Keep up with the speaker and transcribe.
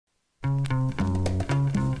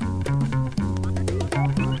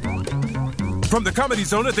From the Comedy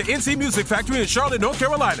Zone at the NC Music Factory in Charlotte, North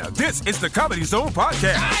Carolina, this is the Comedy Zone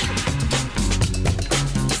Podcast.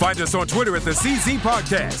 Find us on Twitter at the CZ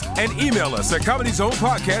Podcast and email us at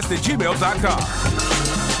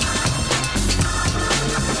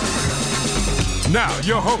comedyzonepodcast@gmail.com. Now,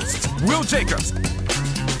 your hosts, Will Jacobs.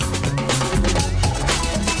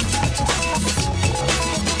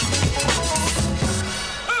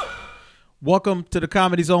 Welcome to the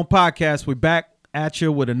Comedy Zone Podcast. We're back at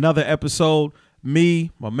you with another episode. Me,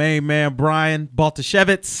 my main man, Brian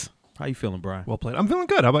Baltashevitz. How you feeling, Brian? Well played. I'm feeling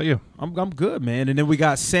good. How about you? I'm good, man. And then we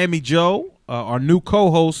got Sammi Jo, our new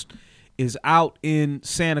co-host, is out in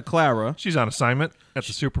Santa Clara. She's on assignment at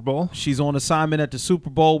the Super Bowl. She's on assignment at the Super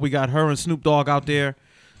Bowl. We got her and Snoop Dogg out there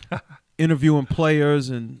interviewing players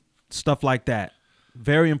and stuff like that.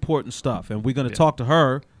 Very important stuff. And we're going to talk to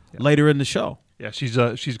her later in the show. Yeah, she's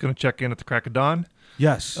going to check in at the crack of dawn.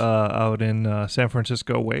 Yes. Out in San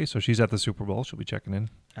Francisco way. So she's at the Super Bowl. She'll be checking in.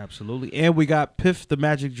 Absolutely. And we got Piff the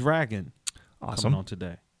Magic Dragon coming on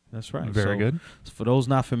today. That's right. Very good. So for those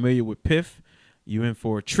not familiar with Piff, you're in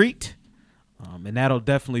for a treat. And that'll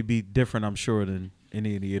definitely be different, I'm sure, than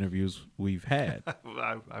any of the interviews we've had.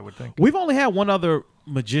 I would think. We've only had one other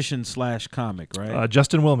magician / comic, right?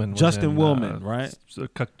 Justin Willman. Willman, right?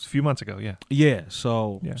 A few months ago, yeah. Yeah,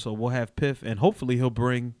 so we'll have Piff, and hopefully he'll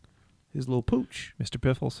bring his little pooch. Mr.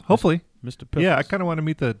 Piffles. Hopefully. Mr. Piffles. Yeah, I kind of want to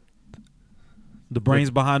meet the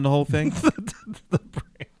brains behind the whole thing. the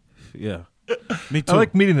brain. Yeah. Me too. I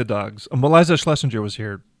like meeting the dogs. Eliza Schlesinger was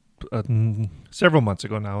here several months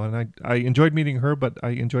ago now, and I enjoyed meeting her, but I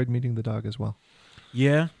enjoyed meeting the dog as well.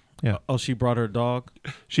 Yeah? Yeah. Oh, she brought her dog?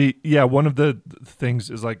 One of the things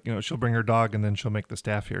is like, she'll bring her dog and then she'll make the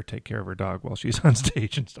staff here take care of her dog while she's on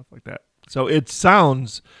stage and stuff like that. So it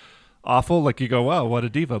sounds awful, like you go, wow, what a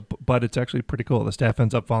diva, but it's actually pretty cool. The staff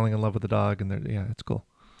ends up falling in love with the dog, and it's cool.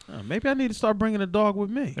 Maybe I need to start bringing a dog with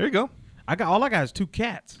me. There you go. All I got is 2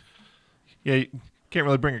 cats. Yeah, you can't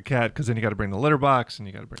really bring a cat because then you got to bring the litter box and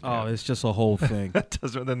you got to bring. It's just a whole thing.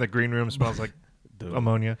 Then the green room smells like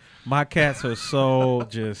ammonia. My cats are so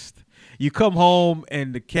just. You come home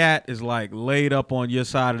and the cat is like laid up on your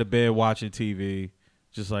side of the bed watching TV,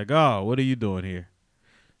 just like, oh, what are you doing here?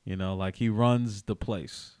 Like he runs the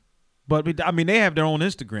place. But I mean, they have their own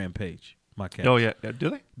Instagram page. My cats. Oh yeah, do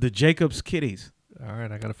they? The Jacobs Kitties. All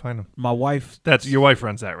right, I gotta find them. My wife. That's your wife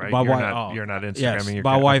runs that, right? My wife. You're not Instagramming. Yes, your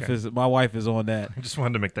my cat. wife Okay. is. My wife is on that. I just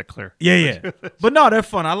wanted to make that clear. Yeah. But no, they're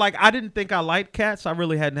fun. I didn't think I liked cats. I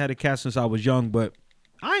really hadn't had a cat since I was young, but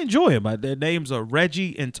I enjoy them. Their names are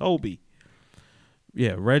Reggie and Toby.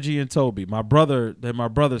 Yeah, Reggie and Toby. They're my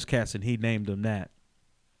brother's cats, and he named them that.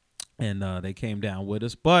 And they came down with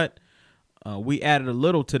us, but we added a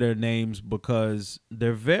little to their names because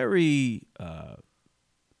they're very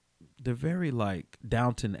like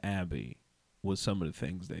Downton Abbey with some of the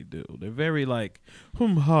things they do. They're very like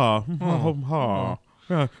ha.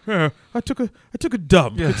 I took a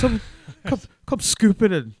dump. Yeah. Could come scoop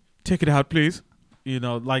it and take it out, please.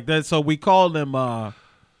 Like that. So we call them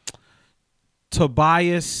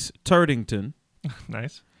Tobias Turdington.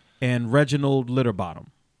 Nice. And Reginald Litterbottom.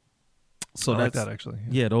 So I that's like that actually.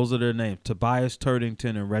 Yeah, those are their names: Tobias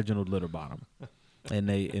Turdington and Reginald Litterbottom. and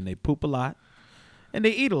they poop a lot, and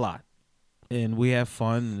they eat a lot, and we have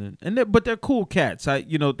fun. But they're cool cats.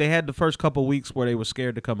 They had the first couple of weeks where they were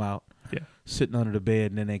scared to come out, sitting under the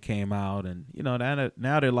bed, and then they came out, and now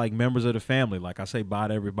they're like members of the family. Like I say bye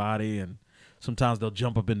to everybody, and sometimes they'll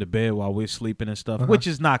jump up in the bed while we're sleeping and stuff, which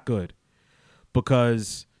is not good,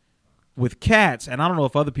 because with cats, and I don't know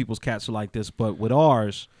if other people's cats are like this, but with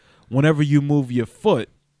ours, whenever you move your foot,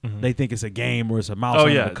 they think it's a game or it's a mouse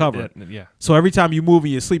under the cover. Yeah. So every time you move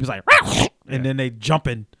in your sleep, it's like, and then they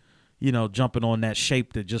jumping on that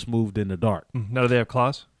shape that just moved in the dark. No, they have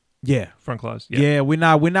claws? Yeah. Front claws? Yeah, we're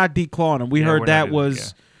not declawing them. We heard that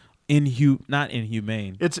was not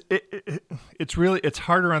inhumane. It's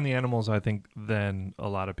harder on the animals, I think, than a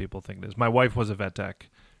lot of people think it is. My wife was a vet tech,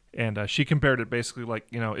 and she compared it basically like,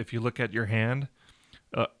 if you look at your hand,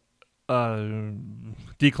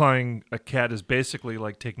 declawing a cat is basically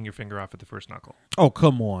like taking your finger off at the first knuckle. Oh,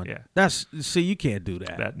 come on. Yeah. You can't do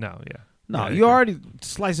that. No, yeah. No, Yeah, you're already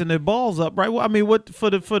slicing their balls up, right? Well, I mean, what for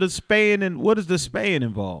the spaying, and what does the spaying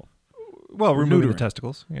involve? Well, removing the Neutering.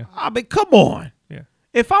 testicles. Yeah. I mean, come on. Yeah.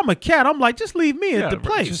 If I'm a cat, I'm like, just leave me at the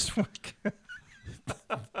place.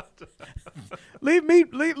 Leave me.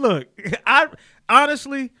 Look, I'm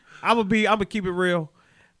gonna keep it real.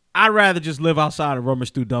 I'd rather just live outside and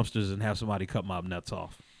rummage through dumpsters and have somebody cut my nuts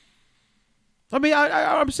off. I mean,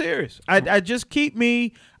 I'm serious. I just keep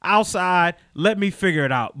me outside. Let me figure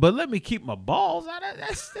it out. But let me keep my balls out.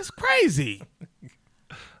 That's crazy.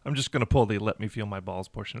 I'm just going to pull the "let me feel my balls"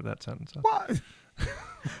 portion of that sentence. Why?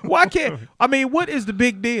 Why can't? I mean, what is the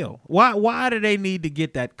big deal? Why do they need to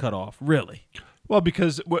get that cut off? Really? Well,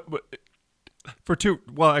 because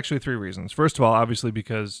actually 3 reasons. First of all, obviously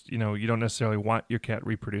because you don't necessarily want your cat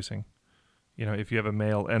reproducing. If you have a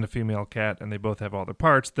male and a female cat and they both have all their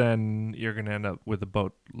parts, then you're going to end up with a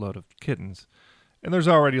boatload of kittens. And there's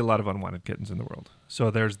already a lot of unwanted kittens in the world.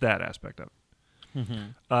 So there's that aspect of it.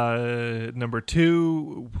 Mm-hmm. Number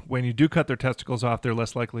 2, when you do cut their testicles off, they're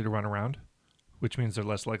less likely to run around, which means they're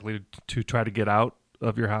less likely to try to get out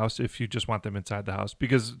of your house if you just want them inside the house.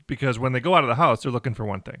 Because when they go out of the house, they're looking for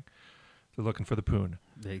one thing. They're looking for the poon.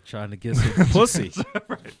 They trying to get some pussy.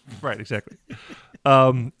 Right, exactly.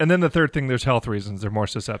 And then the third thing, there's health reasons. They're more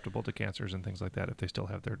susceptible to cancers and things like that if they still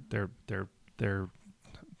have their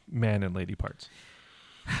man and lady parts.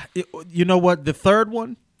 You know what? The third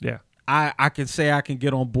one, yeah, I can say I can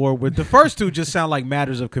get on board with. The first 2 just sound like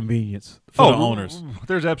matters of convenience for the owners.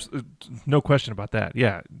 There's no question about that.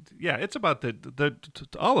 Yeah. It's about the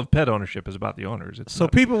all of pet ownership is about the owners.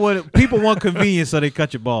 People want convenience, so they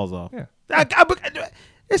cut your balls off. Yeah,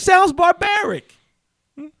 it sounds barbaric.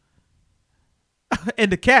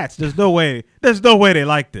 And the cats, there's no way they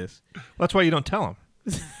like this. That's why you don't tell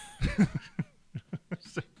them.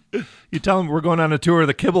 You tell them we're going on a tour of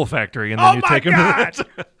the kibble factory, and then you take them to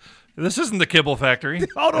this isn't the kibble factory.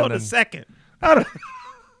 Hold on a second. Hold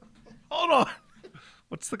on.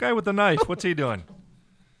 What's the guy with the knife? What's he doing?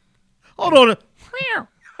 Hold on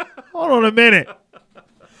a minute.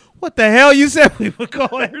 What the hell you said we were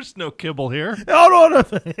going? There's no kibble here. Hold on.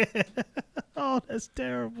 Oh, that's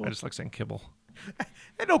terrible. I just like saying kibble.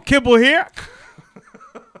 Ain't no kibble here.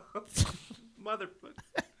 Motherfucker.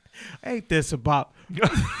 Ain't this about...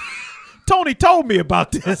 Tony told me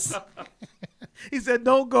about this. He said,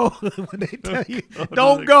 don't go when they tell you.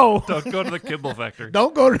 Don't go. Don't go to the kibble factory.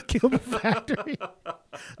 Don't go to the kibble factory.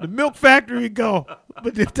 The milk factory, go.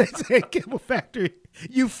 But if they say kibble factory,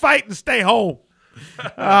 you fight and stay home.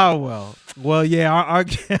 Oh, well. Well, yeah,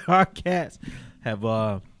 our cats have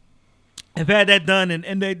had that done,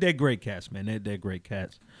 and they're great cats, man. They're great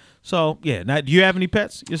cats. So, yeah. Now, do you have any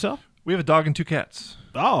pets yourself? We have a dog and 2 cats.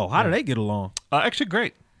 Oh, how do they get along? Actually,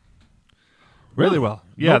 great. Really well.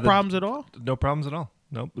 Yeah, no problems at all? No problems at all.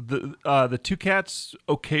 No. The 2 cats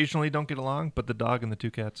occasionally don't get along, but the dog and the 2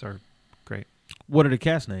 cats are great. What are the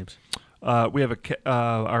cats' names? We have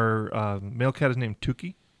our male cat is named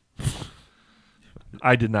Tuki.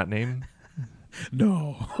 I did not name.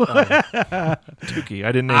 No. Tuki.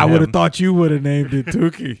 I didn't name I would have him. thought you would have named it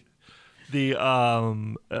Tuki. The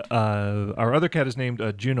our other cat is named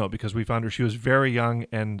Juno because we found her. She was very young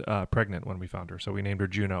and pregnant when we found her, so we named her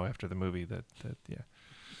Juno after the movie. That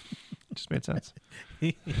just made sense.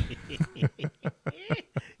 Could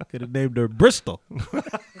have named her Bristol.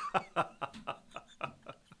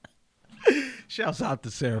 Shouts out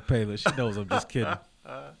to Sarah Palin. She knows I'm just kidding.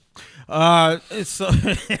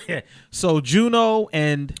 So Juno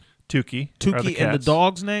and Tuki and the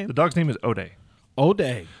dog's name? The dog's name is Ode.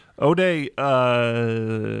 Ode, I'm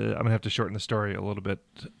going to have to shorten the story a little bit.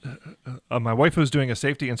 My wife was doing a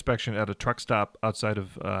safety inspection at a truck stop outside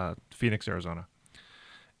of Phoenix, Arizona.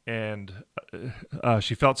 And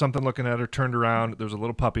she felt something looking at her, turned around. There was a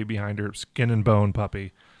little puppy behind her, skin and bone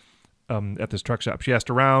puppy, at this truck stop. She asked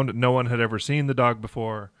around. No one had ever seen the dog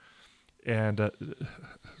before. And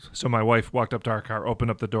so my wife walked up to our car,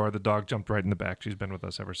 opened up the door. The dog jumped right in the back. She's been with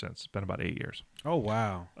us ever since. It's been about 8 years. Oh,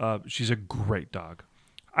 wow. She's a great dog.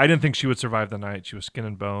 I didn't think she would survive the night. She was skin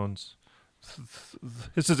and bones.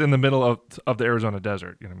 This is in the middle of the Arizona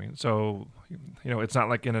desert. You know what I mean? So, it's not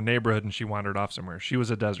like in a neighborhood and she wandered off somewhere. She was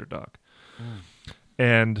a desert dog.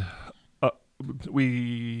 And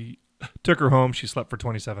we took her home. She slept for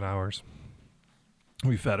 27 hours.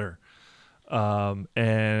 We fed her.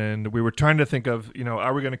 And we were trying to think of,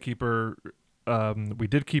 are we going to keep her? We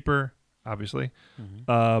did keep her, obviously.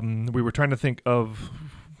 Mm-hmm. We were trying to think of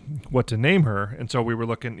what to name her, and so we were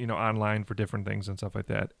looking, online for different things and stuff like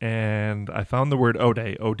that. And I found the word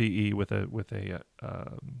Ode, O-D-E, with a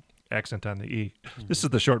accent on the E. Mm-hmm. This is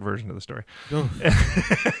the short version of the story. Oh.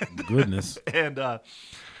 Goodness. And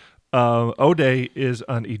Ode is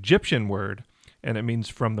an Egyptian word, and it means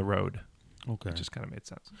from the road. Okay. It just kind of made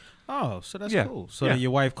sense. Oh, so that's cool. So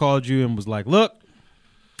your wife called you and was like, look,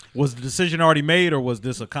 was the decision already made or was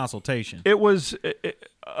this a consultation? It was a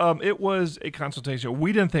consultation.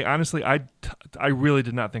 We didn't think, honestly, I really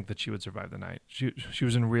did not think that she would survive the night. She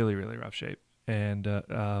was in really, really rough shape. And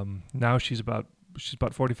now she's about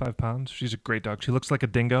 45 pounds. She's a great dog. She looks like a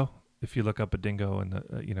dingo. if you look up a dingo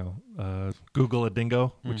and Google a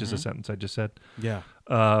dingo, which is a sentence I just said. Yeah.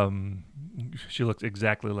 She looks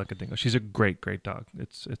exactly like a dingo. She's a great dog.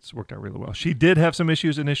 It's worked out really well. She did have some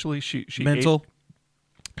issues initially. She Mental.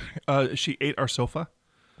 She ate our sofa.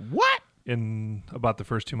 What? In about the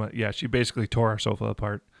first 2 months. Yeah, she basically tore our sofa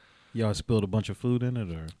apart. Y'all spilled a bunch of food in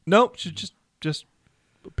it, or? Nope, she just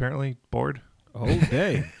apparently bored. Oh,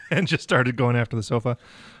 dang. And just started going after the sofa.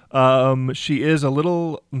 She is a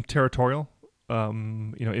little territorial.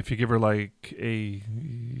 If you give her like if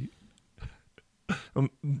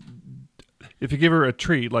you give her a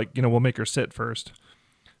treat, like, we'll make her sit first.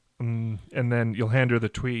 And then you'll hand her the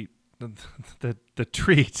treat. The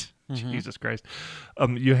treat. Mm-hmm. Jesus Christ.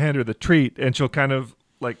 You hand her the treat, and she'll kind of,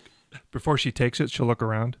 like, before she takes it, she'll look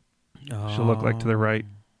around. Oh. She'll look, like, to the right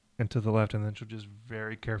and to the left, and then she'll just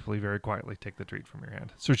very carefully, very quietly take the treat from your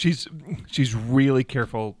hand. So she's really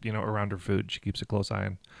careful, around her food. She keeps a close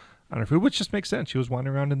eye on her food, which just makes sense. She was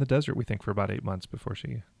wandering around in the desert, we think, for about 8 months before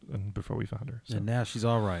we found her. So. And now she's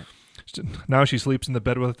all right. Now she sleeps in the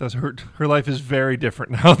bed with us. Her life is very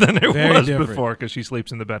different now than it was before, because she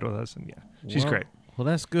sleeps in the bed with us, and she's great. Well,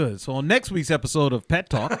 that's good. So on next week's episode of Pet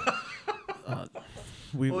Talk,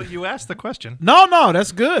 you asked the question. No,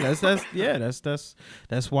 that's good.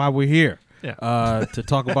 That's why we're here. Yeah. To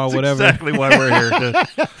talk about whatever. Exactly why we're here.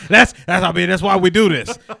 That's why we do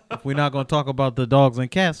this. If we're not going to talk about the dogs and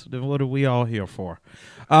cats, then what are we all here for?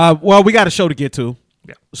 Well, we got a show to get to.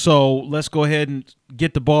 Yeah. So let's go ahead and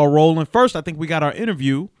get the ball rolling. First, I think we got our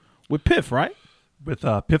interview with Piff, right? With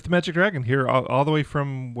Piff the Magic Dragon here, all the way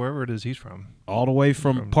from wherever it is he's from. All the way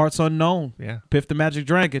from parts unknown. Yeah. Piff the Magic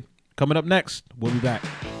Dragon. Coming up next. We'll be back.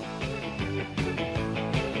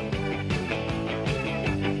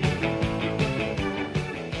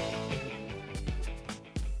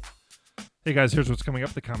 Hey guys, here's what's coming up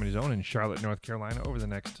at the Comedy Zone in Charlotte, North Carolina over the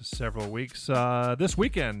next several weeks. This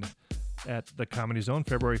weekend at the Comedy Zone,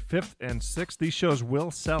 February 5th and 6th. These shows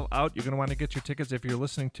will sell out. You're going to want to get your tickets if you're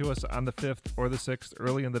listening to us on the 5th or the 6th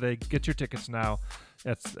early in the day. Get your tickets now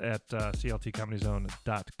at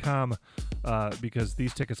cltcomedyzone.com because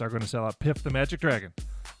these tickets are going to sell out. Piff the Magic Dragon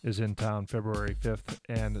is in town February 5th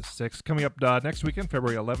and 6th. Coming up next weekend,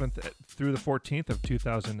 February 11th through the 14th of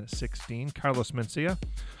 2016, Carlos Mencia.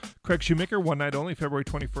 Craig Shoemaker, one night only, February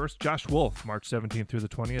 21st. Josh Wolf, March 17th through the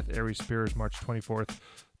 20th. Aries Spears, March 24th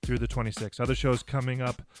through the 26th. Other shows coming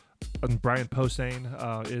up, Brian Posehn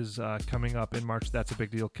is coming up in March. That's a big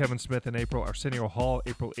deal. Kevin Smith in April. Arsenio Hall,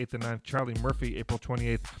 April 8th and 9th. Charlie Murphy, April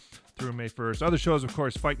 28th through May 1st. Other shows, of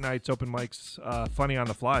course, Fight Nights, Open Mics, Funny on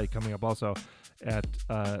the Fly coming up also at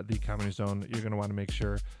the Comedy Zone. You're going to want to make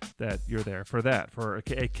sure that you're there for that. For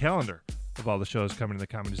a calendar of all the shows coming to the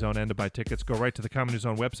Comedy Zone and to buy tickets, go right to the Comedy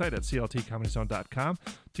Zone website at cltcomedyzone.com.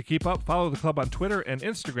 To keep up, follow the club on Twitter and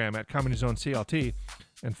Instagram at Comedy Zone CLT,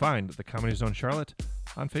 and find the Comedy Zone Charlotte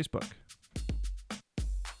on Facebook.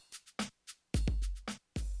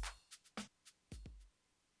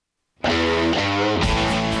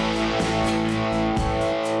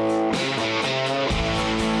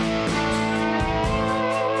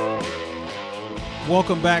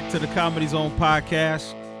 Welcome back to the Comedy Zone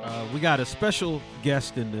podcast. We got a special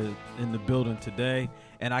guest in the building today,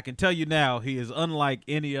 and I can tell you now, he is unlike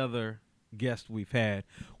any other guest we've had.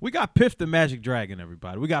 We got Piff the Magic Dragon,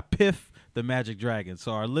 everybody. We got Piff the Magic Dragon.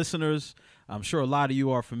 So our listeners, I'm sure a lot of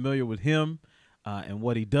you are familiar with him and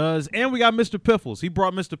what he does. And we got Mr. Piffles. He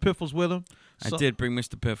brought Mr. Piffles with him. I did bring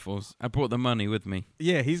Mr. Piffles. I brought the money with me.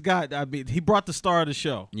 Yeah, he brought the star of the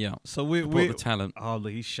show. Yeah. So we brought the talent. Oh,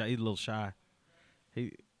 he's shy. He's a little shy.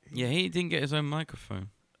 He didn't get his own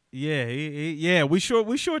microphone. Yeah, we sure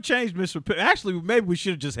changed Mr. Piff. Actually, maybe we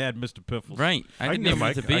should have just had Mr. Piffles. Right. I didn't get a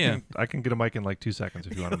mic. I can get a mic in like 2 seconds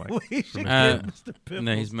if you want a mic. We should get Mr. Piffles.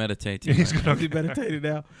 No, he's meditating. He's meditating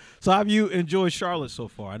now. So have you enjoyed Charlotte so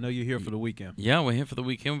far? I know you're here for the weekend. Yeah, we're here for the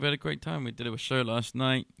weekend. We've had a great time. We did a show last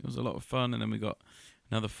night. It was a lot of fun. And then we got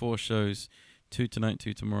another 4 shows, 2 tonight,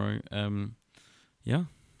 2 tomorrow. Yeah.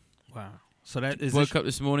 Wow. So that is... Woke up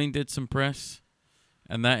this morning, did some press,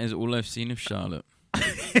 and that is all I've seen of Charlotte.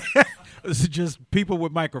 It's just people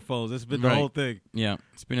with microphones. It's been the whole thing. Yeah,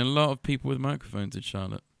 it's been a lot of people with microphones in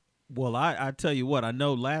Charlotte. Well, I tell you what, I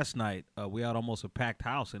know last night we had almost a packed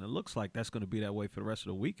house, and it looks like that's going to be that way for the rest of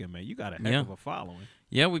the weekend, man. You got a heck of a following.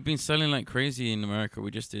 Yeah, we've been selling like crazy in America.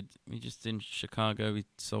 We just in Chicago. We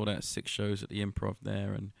sold out 6 shows at the Improv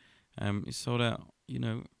there, and it sold out,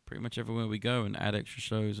 pretty much everywhere we go, and add extra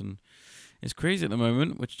shows, and it's crazy at the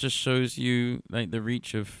moment, which just shows you like the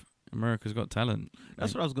reach of America's Got Talent.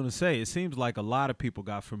 That's what I was going to say. It seems like a lot of people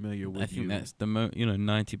got familiar with you. I think that's the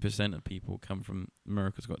 90% of people come from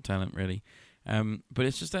America's Got Talent, really. But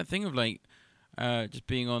it's just that thing of like just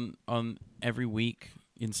being on every week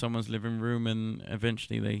in someone's living room, and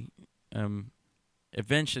eventually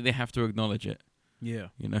they have to acknowledge it. Yeah.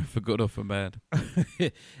 You know, for good or for bad.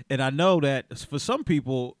 And I know that for some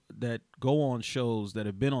people that go on shows, that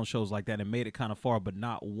have been on shows like that and made it kind of far but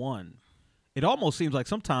not won, it almost seems like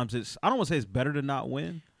sometimes I don't want to say it's better to not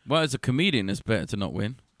win. Well, as a comedian, it's better to not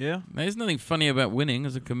win. Yeah. There's nothing funny about winning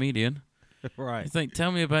as a comedian. Right. It's like,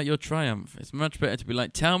 tell me about your triumph. It's much better to be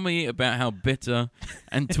like, tell me about how bitter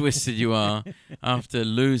and twisted you are after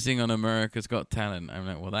losing on America's Got Talent. I'm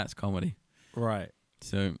like, well, that's comedy. Right.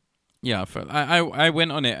 So, yeah, I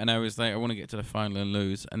went on it and I was like, I want to get to the final and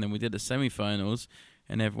lose. And then we did the semi-finals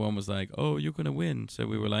and everyone was like, oh, you're going to win. So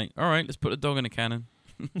we were like, all right, let's put a dog in a cannon.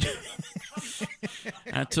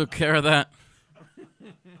 I took care of that.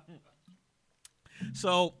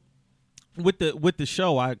 So with the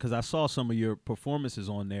show, because I saw some of your performances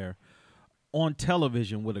on there, on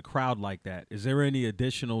television with a crowd like that, is there any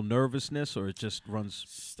additional nervousness or it just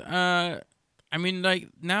runs? I mean, like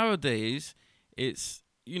nowadays, it's,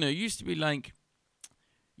 you know, it used to be like,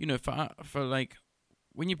 you know, for like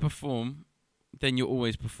when you perform, then you're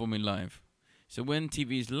always performing live. So when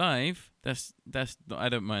TV's live, that's not, I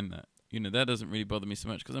don't mind that. You know, that doesn't really bother me so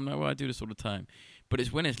much because I'm like, well, I do this all the time. But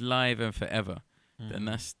it's when it's live and forever, then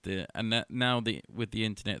that's with the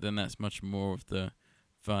internet, then that's much more of the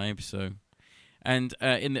vibe. So, and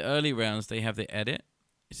in the early rounds, they have the edit.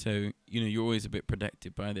 So, you know, you're always a bit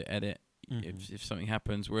protected by the edit if something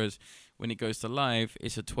happens. Whereas when it goes to live,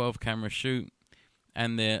 it's a 12 camera shoot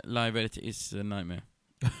and the live edit is a nightmare.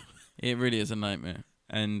 It really is a nightmare.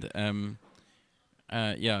 And,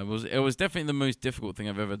 yeah, it was definitely the most difficult thing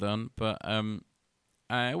I've ever done. But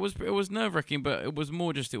it was nerve-wracking, but it was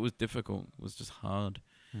more just, it was difficult. It was just hard,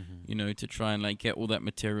 you know, to try and like get all that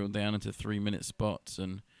material down into 3-minute spots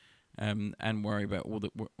and worry about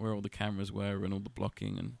where all the cameras were and all the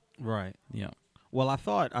blocking and right. Yeah. Well, I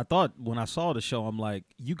thought when I saw the show, I'm like,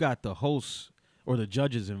 you got the hosts or the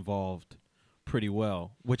judges involved pretty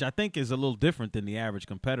well, which I think is a little different than the average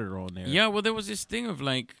competitor on there. Yeah, well, there was this thing of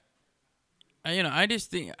like, you know, I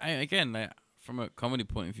just think, again, like, from a comedy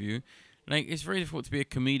point of view, like, it's very difficult to be a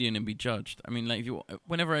comedian and be judged. I mean, like,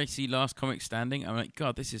 whenever I see Last Comic Standing, I'm like,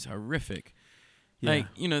 God, this is horrific. Yeah. Like,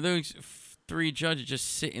 you know, those 3 judges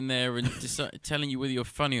just sitting there and telling you whether you're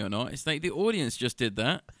funny or not. It's like the audience just did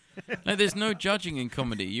that. Like, there's no judging in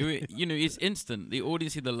comedy. You know, it's instant. The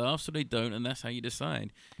audience either laughs or they don't, and that's how you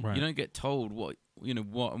decide. Right. You don't get told what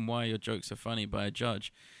and why your jokes are funny by a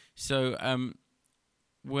judge. So,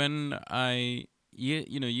 when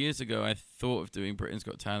years ago, I thought of doing Britain's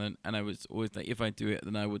Got Talent, and I was always like, if I do it,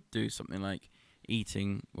 then I would do something like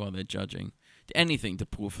eating while they're judging, anything to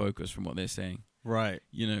pull focus from what they're saying. Right.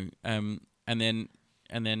 You know, and then,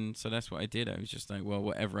 so that's what I did. I was just like, well,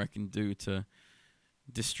 whatever I can do to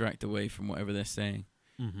distract away from whatever they're saying,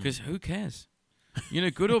 because who cares? You know,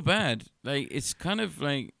 good or bad, like it's kind of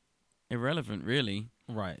like irrelevant, really.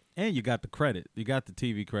 Right. And you got the credit. You got the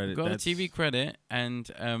TV credit. You got the TV credit,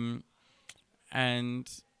 and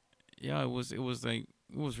yeah, it was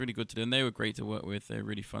really good to do, and they were great to work with. They're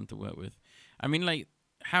really fun to work with. I mean, like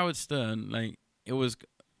Howard Stern, like it was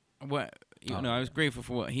what I was grateful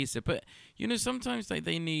for what he said, but you know, sometimes like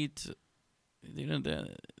they need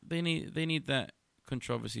that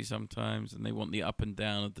controversy sometimes, and they want the up and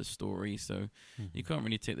down of the story, so you can't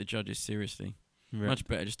really take the judges seriously. Right. Much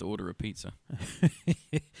better just to order a pizza.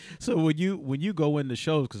 So when you go into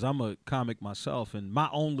shows, because I'm a comic myself, and my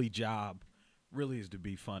only job really is to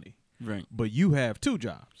be funny. Right. But you have 2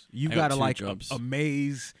 jobs. You got to like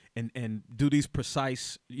amaze and do these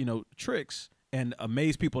precise, you know, tricks and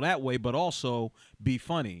amaze people that way, but also be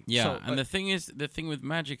funny. Yeah, so, and the thing with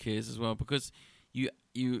magic is as well, because you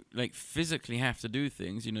like physically have to do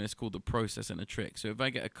things, you know, it's called the process and the trick. So if I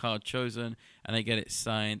get a card chosen and I get it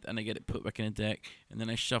signed and I get it put back in a deck and then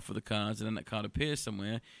I shuffle the cards and then that card appears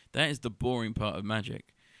somewhere, that is the boring part of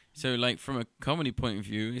magic. So like from a comedy point of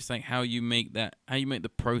view, it's like how you make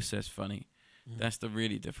the process funny. That's the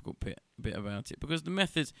really difficult bit about it, because the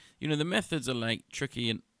methods are like tricky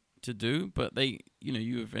and to do, but they, you know,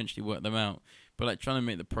 you eventually work them out. But like trying to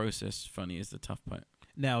make the process funny is the tough part.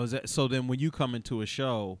 Now, is that so? Then, when you come into a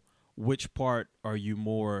show, which part are you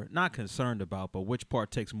more not concerned about, but which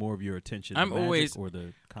part takes more of your attention? I'm always or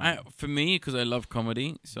the comedy? For me, because I love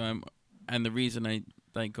comedy. So and the reason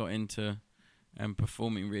I got into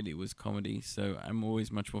performing really was comedy. So I'm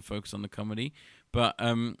always much more focused on the comedy. But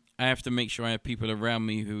I have to make sure I have people around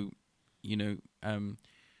me who, you know,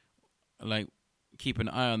 like keep an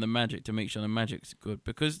eye on the magic to make sure the magic's good,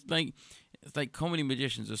 because like it's like comedy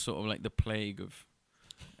magicians are sort of like the plague of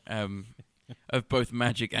of both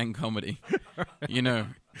magic and comedy. You know,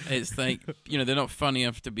 it's like, you know, they're not funny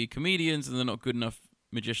enough to be comedians, and they're not good enough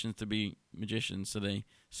magicians to be magicians, so they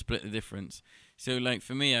split the difference. So, like,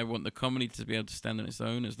 for me, I want the comedy to be able to stand on its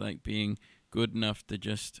own as, like, being good enough to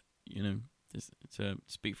just, you know, to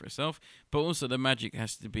speak for itself. But also the magic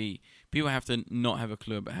has to be, people have to not have a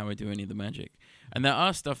clue about how I do any of the magic. And there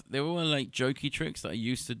are stuff, there were, like, jokey tricks that I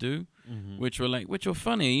used to do, which were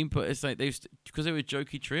funny, but it's like, because they were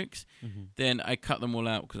jokey tricks, then I cut them all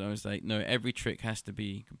out, because I was like, no, every trick has to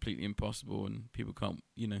be completely impossible, and people can't,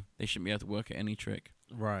 you know, they shouldn't be able to work at any trick.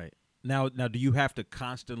 Right. Now, do you have to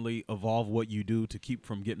constantly evolve what you do to keep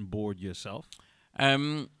from getting bored yourself?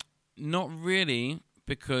 Not really,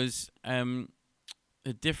 because the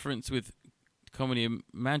difference with comedy and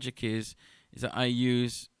magic is that I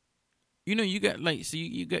use, you know, you get like, so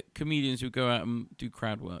you get comedians who go out and do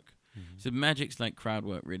crowd work. So magic's like crowd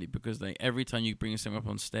work, really, because like every time you bring someone up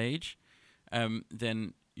on stage,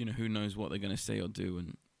 then, you know, who knows what they're going to say or do,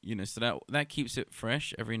 and, you know, so that keeps it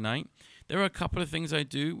fresh every night. There are a couple of things I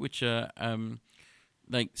do which are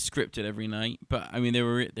like scripted every night, but I mean there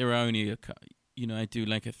were only you know, I do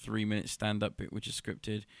like a 3-minute stand-up bit which is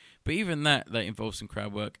scripted, but even that like involves some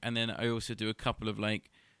crowd work. And then I also do a couple of like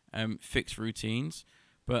fixed routines,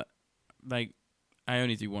 but like I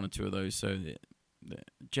only do 1 or 2 of those, so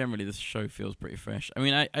generally the show feels pretty fresh. I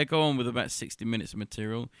mean, I go on with about 60 minutes of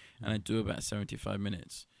material, and I do about 75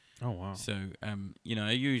 minutes. Oh, wow. So you know,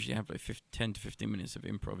 I usually have like 10 to 15 minutes of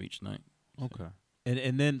improv each night. So. Okay.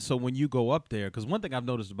 And then, so when you go up there, because one thing I've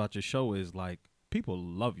noticed about your show is like people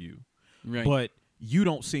love you, right? But you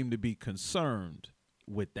don't seem to be concerned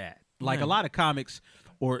with that. Like a lot of comics,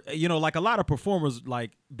 or, you know, like a lot of performers,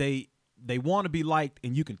 like they want to be liked,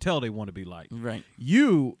 and you can tell they want to be liked. Right.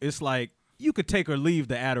 You, it's like you could take or leave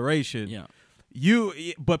the adoration. Yeah.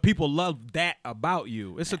 But people love that about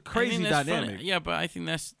you. It's a crazy dynamic. Funny. Yeah, but I think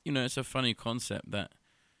that's, you know, it's a funny concept that,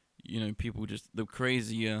 you know, people just, the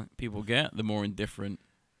crazier people get, the more indifferent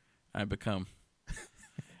I become.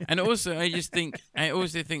 And also, I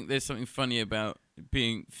also think there's something funny about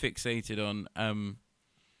being fixated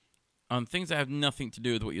on things that have nothing to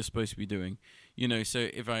do with what you're supposed to be doing. You know, so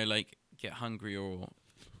if I like get hungry, or,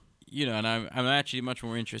 you know, and I'm actually much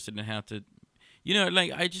more interested in how to, you know,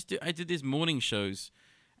 like I did these morning shows,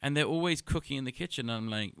 and they're always cooking in the kitchen. And I'm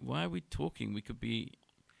like, why are we talking? We could be,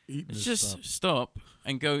 let's just stop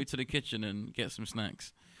and go to the kitchen and get some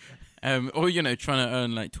snacks. Or, you know, trying to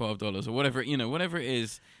earn like $12 or whatever, you know, whatever it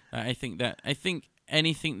is. I think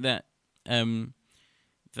anything that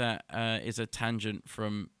is a tangent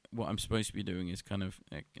from what I'm supposed to be doing is kind of,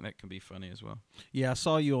 that can be funny as well. Yeah, I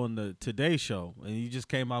saw you on the Today Show, and you just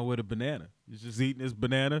came out with a banana. He's just eating his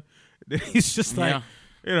banana. He's just like,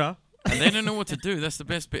 you know. And they don't know what to do. That's the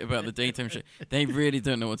best bit about the daytime show. They really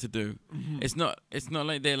don't know what to do. It's not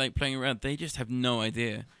like they're like playing around. They just have no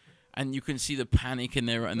idea. And you can see the panic in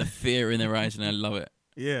their and the fear in their eyes, and I love it.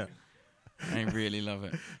 Yeah. I really love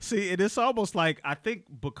it. See, it's almost like, I think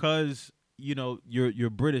because, you know, your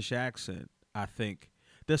British accent, I think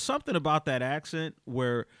there's something about that accent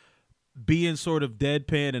where being sort of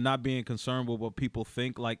deadpan and not being concerned with what people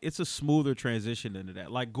think, like it's a smoother transition into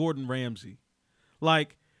that. Like Gordon Ramsay.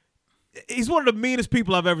 Like, he's one of the meanest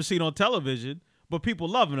people I've ever seen on television, but people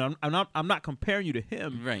love him. I'm not comparing you to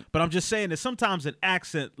him, right? But I'm just saying that sometimes an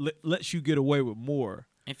accent lets you get away with more.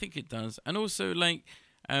 I think it does. And also, like,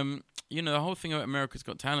 you know, the whole thing about America's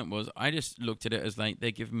Got Talent was I just looked at it as like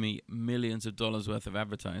they're giving me millions of dollars worth of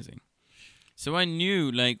advertising. So I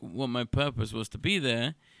knew like what my purpose was to be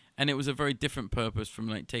there, and it was a very different purpose from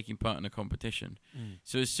like taking part in a competition.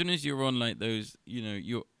 So as soon as you're on like those, you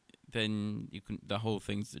know, then you can, the whole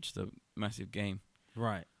thing's just a massive game.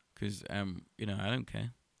 Right. Because, you know, I don't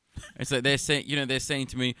care. It's like they're saying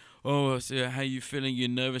to me, oh, so how you feeling? You're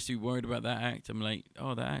nervous? You worried about that act? I'm like,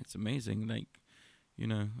 oh, that act's amazing. Like, you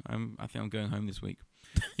know, I think I'm going home this week.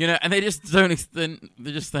 You know, and they just don't.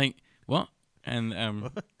 They're just like, what? And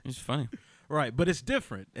it's funny. Right, but it's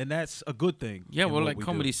different, and that's a good thing. Yeah, well, like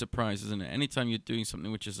comedy surprise, isn't it? Anytime you're doing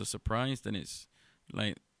something which is a surprise, then it's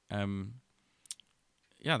like,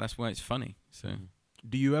 yeah, that's why it's funny. So,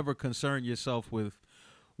 do you ever concern yourself with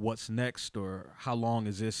what's next, or how long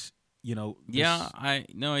is this? You know. Yeah, I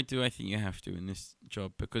do. I think you have to in this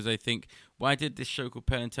job, because I think I did this show called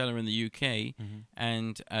Penn and Teller in the UK,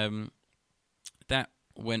 and that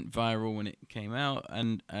went viral when it came out,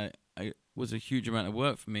 and it was a huge amount of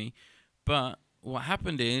work for me. But what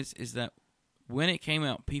happened is that when it came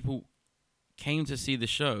out, people came to see the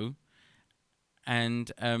show,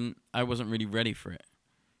 and I wasn't really ready for it.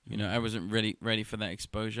 You know, I wasn't ready for that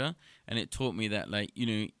exposure, and it taught me that, like, you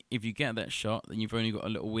know, if you get that shot, then you've only got a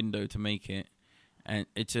little window to make it, and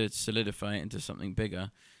to solidify it into something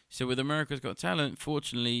bigger. So with America's Got Talent,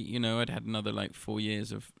 fortunately, you know, I'd had another like 4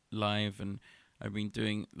 years of live, and I've been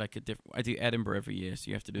doing like I do Edinburgh every year, so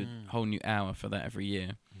you have to do a whole new hour for that every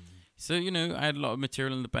year. So, you know, I had a lot of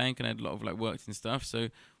material in the bank, and I had a lot of like works and stuff. So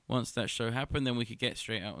once that show happened, then we could get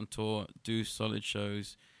straight out on tour, do solid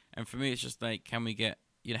shows. And for me, it's just like, can we get,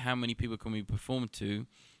 you know, how many people can we perform to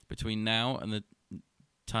between now and the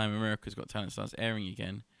time America's Got Talent starts airing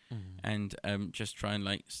again, and just try and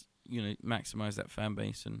like, you know, maximize that fan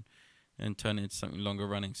base and turn it into something longer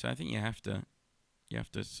running. So I think you have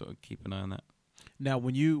to sort of keep an eye on that. Now,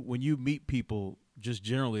 when you meet people just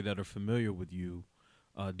generally that are familiar with you,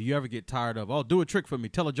 do you ever get tired of, oh, do a trick for me,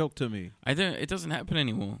 tell a joke to me? I don't. It doesn't happen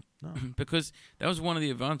anymore. No. Because that was one of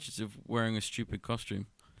the advantages of wearing a stupid costume.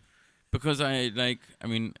 Because I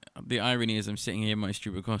mean, the irony is I'm sitting here in my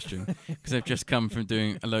stupid costume because I've just come from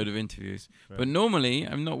doing a load of interviews. Right. But normally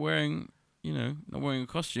I'm not wearing a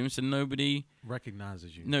costume, so nobody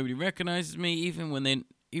recognizes you. Nobody recognizes me. Even when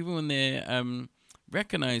they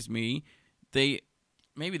recognize me, they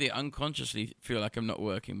unconsciously feel like I'm not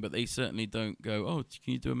working, but they certainly don't go, "Oh,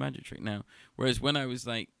 can you do a magic trick now?" Whereas when I was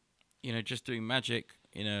like, you know, just doing magic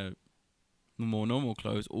in a more normal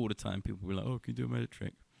clothes all the time, people were like, "Oh, can you do a magic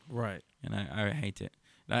trick?" Right. And I hate it.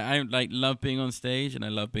 I like love being on stage, and I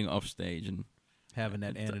love being off stage, and having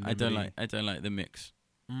that anonymity. I don't like the mix.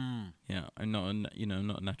 Yeah, I'm not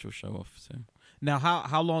not a natural show off. So now,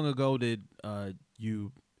 how long ago did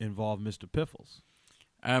you involve Mr. Piffles?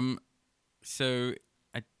 So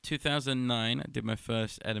at 2009, I did my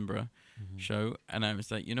first Edinburgh show, and I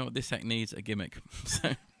was like, you know what, this act needs a gimmick.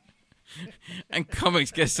 So, and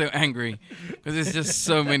comics get so angry because there's just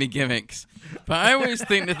so many gimmicks. But I always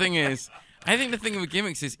think the thing with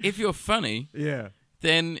gimmicks is, if you're funny,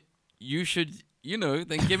 then you should, you know,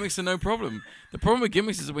 then gimmicks are no problem. The problem with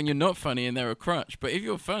gimmicks is when you're not funny and they're a crutch. But if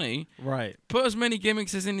you're funny, right, put as many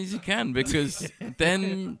gimmicks in as you can, because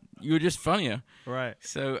then you're just funnier. Right.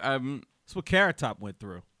 So that's what Carrot Top went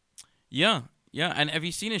through. Yeah. And have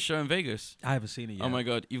you seen his show in Vegas? I haven't seen it yet. Oh my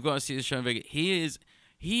God, you've got to see the show in Vegas.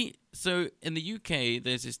 So in the UK,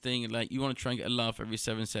 there's this thing, like, you want to try and get a laugh every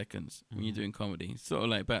 7 seconds when you're doing comedy. Sort of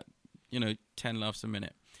like about, 10 laughs a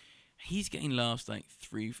minute. He's getting laughs like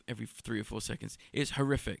every 3 or 4 seconds. It's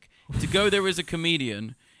horrific. To go there as a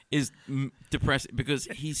comedian is depressing, because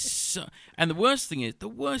he's so. And the worst thing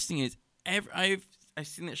is, I've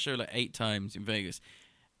seen that show like 8 times in Vegas,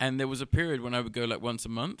 and there was a period when I would go like once a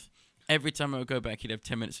month. Every time I would go back, he'd have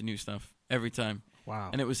 10 minutes of new stuff every time. Wow.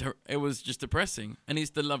 And it was just depressing. And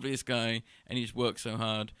he's the loveliest guy, and he just works so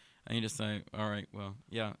hard. And you just like, all right, well,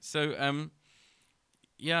 yeah. So,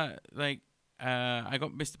 I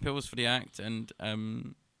got Mr. Pills for the act, and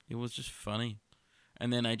it was just funny.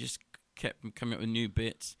 And then I just kept coming up with new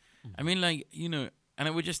bits. I mean, like, and I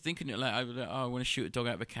was just thinking, like, I was like, oh, I want to shoot a dog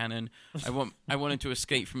out of a cannon. I want him to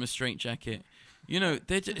escape from a straitjacket.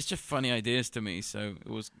 It's just funny ideas to me. So it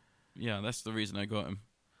was, that's the reason I got him.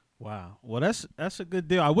 Wow. Well, that's a good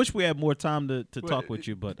deal. I wish we had more time to talk with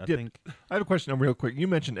you, but I think I have a question real quick. You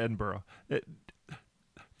mentioned Edinburgh.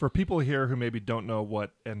 For people here who maybe don't know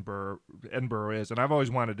what Edinburgh is, and I've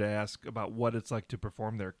always wanted to ask about what it's like to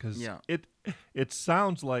perform there, because it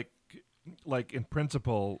sounds like in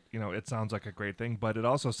principle, it sounds like a great thing, but it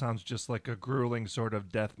also sounds just like a grueling sort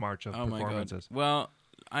of death march of performances. My God. Well,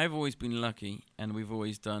 I've always been lucky, and we've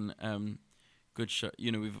always done good show.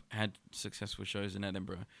 We've had successful shows in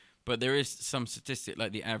Edinburgh. But there is some statistic,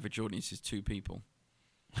 like the average audience is 2 people.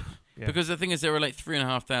 Because the thing is, there were like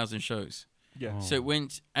 3,500 shows. Yeah. So it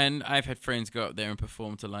went, and I've had friends go up there and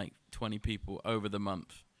perform to like 20 people over the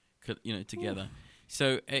month, together. Ooh.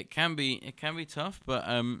 So it can be tough, but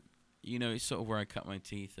it's sort of where I cut my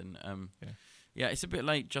teeth, and it's a bit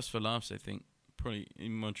like Just for Laughs, I think, probably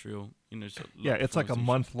in Montreal. It's like a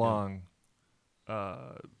month long.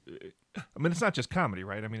 I mean, it's not just comedy,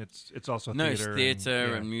 right? I mean, it's also theater. No, it's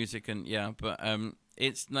theater and music, and but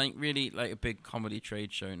it's like really like a big comedy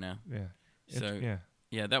trade show now. Yeah. So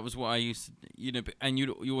that was what I used to, and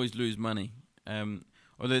you always lose money.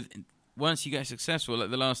 Although once you get successful,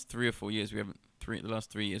 like the last 3 or 4 years, we haven't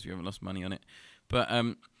lost money on it. But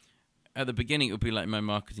at the beginning, it would be like my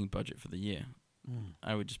marketing budget for the year.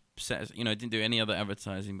 I would just set, I didn't do any other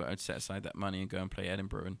advertising, but I'd set aside that money and go and play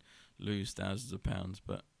Edinburgh and lose thousands of pounds.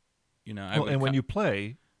 But when you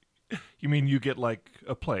play, you mean you get like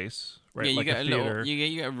a place, right? Yeah, you like get a theater.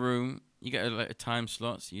 You get a room. You get a time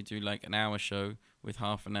slot. So you do like an hour show with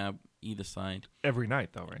half an hour either side. Every night,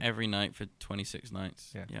 though, right? Every night for 26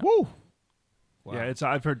 nights. Yeah. Woo! Wow. Yeah,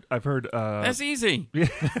 I've heard. That's easy. Yeah.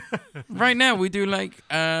 Right now, we do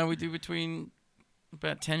between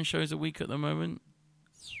about 10 shows a week at the moment.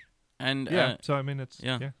 And yeah. So I mean, it's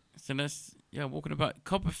yeah. So that's walking about.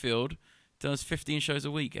 Copperfield does 15 shows a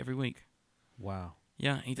week every week. Wow.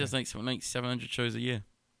 Yeah, he does something like 700 shows a year.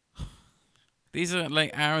 These are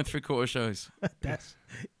like hour and 3/4 shows. That's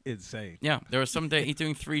insane. Yeah, there are some days he's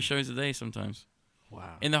doing 3 shows a day sometimes.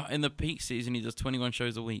 Wow. In the peak season, he does 21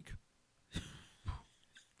 shows a week.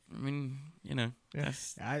 I mean,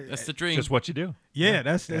 that's the dream. just what you do. Yeah,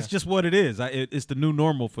 that's just what it is. It's the new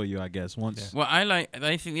normal for you, I guess. Once. Well, I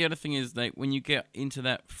think the other thing is like when you get into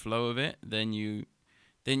that flow of it, then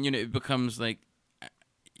it becomes like.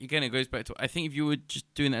 Again, it goes back to I think if you were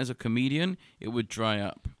just doing that as a comedian, it would dry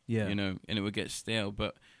up. Yeah. And it would get stale.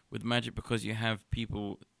 But with magic, because you have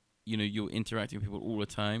people, you're interacting with people all the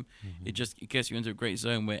time. Mm-hmm. It gets you into a great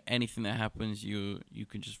zone where anything that happens, you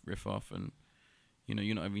can just riff off and.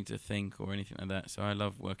 You're not having to think or anything like that. So I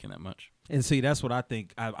love working that much. And see, that's what I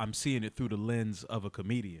think. I'm seeing it through the lens of a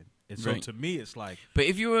comedian. And so to me, it's like. But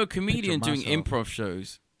if you were a comedian doing improv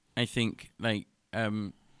shows, I think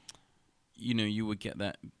you would get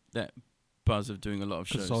that buzz of doing a lot of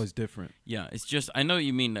shows. It's always different. Yeah, it's just I know what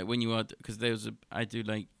you mean. Like when you are because I do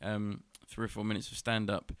 3 or 4 minutes of stand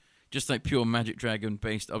up. Just like pure Magic Dragon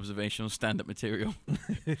based observational stand-up material.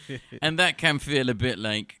 And that can feel a bit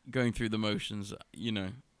like going through the motions,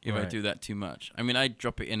 if I do that too much. I mean, I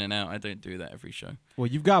drop it in and out. I don't do that every show. Well,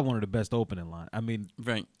 you've got one of the best opening lines. I mean,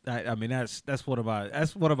 right. I mean, that's one of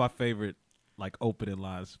my favorite opening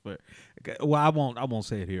lines. But I won't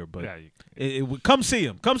say it here. But come see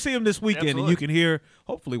him. Come see him this weekend, Absolutely. and you can hear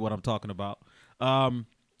hopefully what I'm talking about.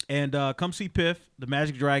 And come see Piff, the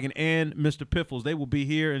Magic Dragon, and Mr. Piffles. They will be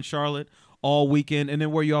here in Charlotte all weekend. And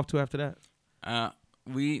then where are you off to after that?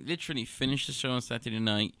 We literally finish the show on Saturday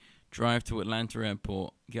night, drive to Atlanta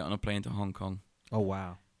Airport, get on a plane to Hong Kong. Oh,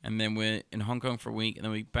 wow. And then we're in Hong Kong for a week, and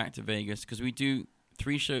then we back to Vegas. Because we do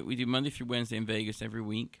 3 shows. We do Monday through Wednesday in Vegas every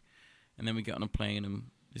week. And then we get on a plane, and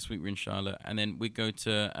this week we're in Charlotte. And then we go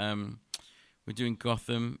to, we're doing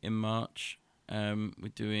Gotham in March.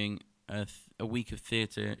 We're doing a week of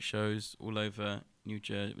theatre shows all over New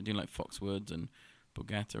Jersey. We're doing like Foxwoods and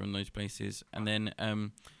Borgata and those places. And then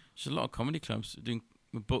there's a lot of comedy clubs.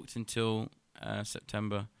 We're booked until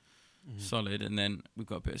September, solid. And then we've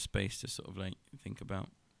got a bit of space to sort of think about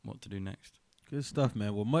what to do next. Good stuff,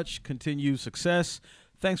 man. Well, much continued success.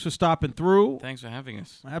 Thanks for stopping through. Thanks for having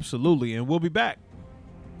us. Absolutely. And we'll be back.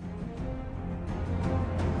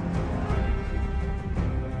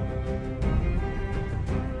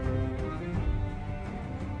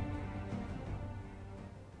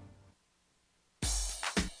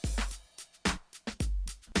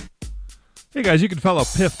 Hey guys, you can follow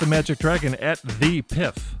Piff the Magic Dragon at the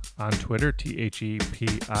Piff on Twitter,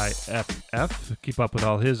 ThePiff. Keep up with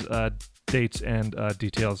all his dates and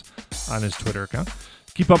details on his Twitter account.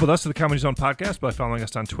 Keep up with us at the Comedy Zone Podcast by following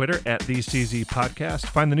us on Twitter at the CZ Podcast.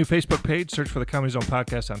 Find the new Facebook page, search for the Comedy Zone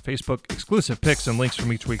Podcast on Facebook. Exclusive pics and links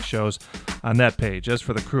from each week's shows on that page. As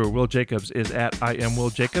for the crew, Will Jacobs is at I Am Will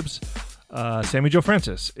Jacobs. Sammi Jo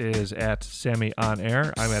Francis is at Sammy On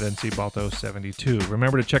Air. I'm at NC Balto 72.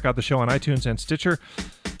 Remember to check out the show on iTunes and Stitcher.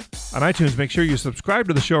 On iTunes, make sure you subscribe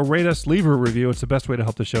to the show, rate us, leave a review. It's the best way to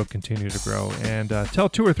help the show continue to grow. And tell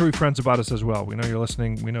 2 or 3 friends about us as well. We know you're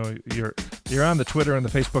listening. We know you're on the Twitter and the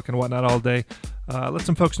Facebook and whatnot all day. Let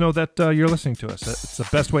some folks know that you're listening to us. It's the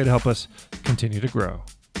best way to help us continue to grow.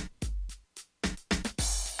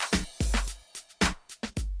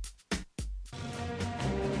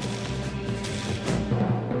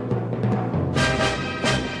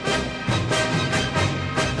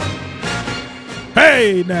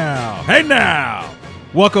 Hey now.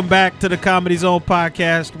 Welcome back to the Comedy Zone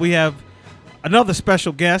Podcast. We have another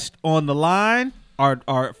special guest on the line,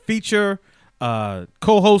 our feature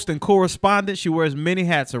co-host and correspondent. She wears many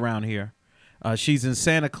hats around here. She's in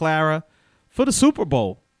Santa Clara for the Super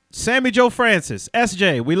Bowl. Sammi Jo Francis,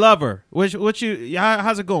 SJ, we love her.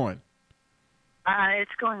 How's it going?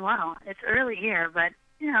 It's going well. It's early here, but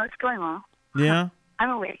it's going well. Yeah, I'm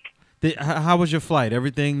awake. How was your flight?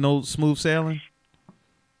 Everything no smooth sailing?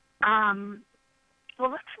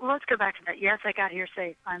 Well, let's go back to that. Yes, I got here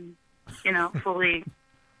safe. I'm, fully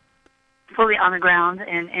on the ground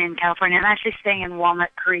in California. I'm actually staying in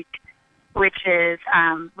Walnut Creek, which is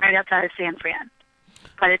right outside of San Fran.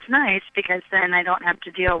 But it's nice because then I don't have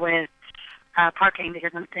to deal with parking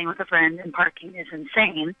because I'm staying with a friend, and parking is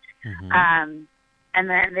insane. Mm-hmm. And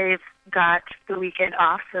then they've got the weekend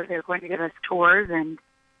off, so they're going to give us tours and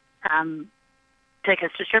take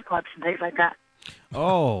us to strip clubs and things like that.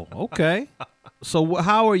 Oh, okay. So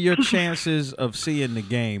how are your chances of seeing the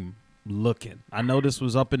game looking? I know this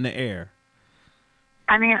was up in the air.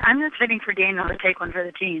 I mean, I'm just waiting for Daniel to take one for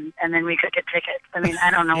the team, and then we could get tickets. I mean,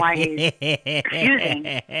 I don't know why he's refusing.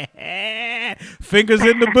 Fingers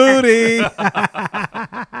in the booty.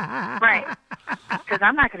 Right. Because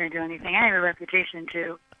I'm not going to do anything. I have a reputation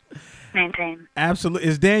to maintain. Absolutely.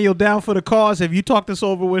 Is Daniel down for the cause? Have you talked this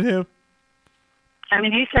over with him? I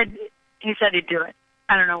mean, he said he'd do it.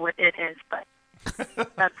 I don't know what it is, but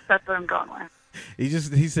that's what I'm going with. He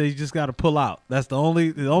said he just got to pull out. That's the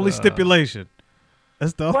only stipulation.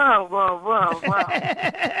 That's the Whoa.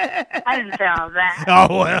 I didn't say all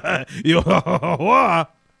that.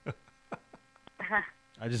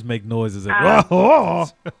 I just make noises. So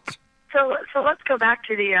let's go back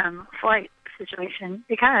to the flight situation,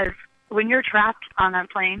 because when you're trapped on a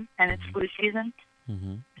plane and it's flu season,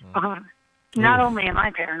 not only am I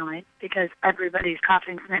paranoid because everybody's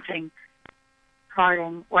coughing, sniffing,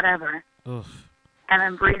 farting, whatever, and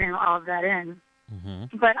I'm breathing all of that in,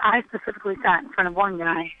 but I specifically sat in front of one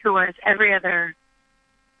guy who was every other,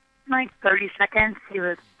 30 seconds, he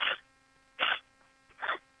was,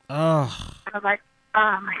 I was like,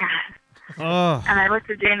 oh my God. And I looked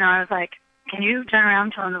at Dana and I was like, can you turn around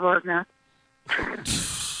and tell him to blow his nose?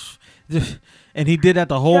 And he did that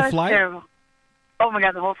the whole flight? Terrible. Oh my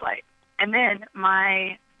God, the whole flight. And then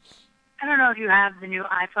I don't know if you have the new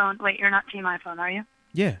iPhone. Wait, you're not Team iPhone, are you?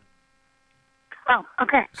 Yeah. Oh,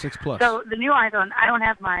 okay. 6 Plus. So the new iPhone, I don't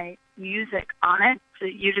have my music on it. So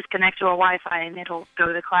you just connect to a Wi-Fi and it'll go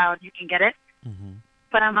to the cloud. You can get it.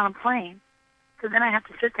 But I'm on a plane. So then I have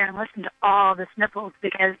to sit there and listen to all the sniffles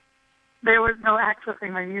because there was no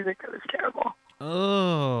accessing my music. It was terrible.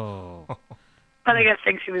 Oh. But I guess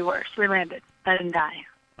things could be worse. We landed. I didn't die.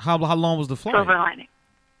 How long was the flight? Silver lining.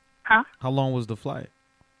 Huh? How long was the flight?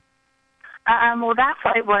 Well, that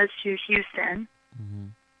flight was to Houston.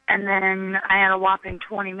 And then I had a whopping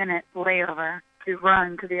 20-minute layover to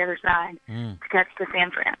run to the other side to catch to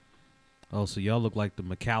San Fran. Oh, so y'all look like the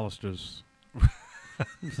McAllisters.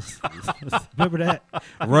 Remember that?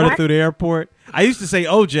 Running through the airport. I used to say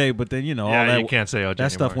OJ, but then all that. You can't say OJ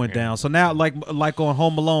That stuff anymore, went down. So now, like on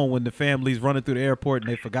Home Alone, when the family's running through the airport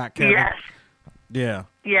and they forgot Kevin. Yes. Yeah.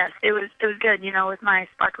 Yes, it was good. With my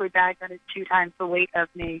sparkly bag that is 2 times the weight of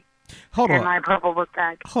me. Hold on. My purple book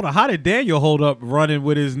bag. Hold on. How did Daniel hold up running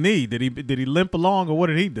with his knee? Did he limp along, or what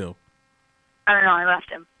did he do? I don't know. I left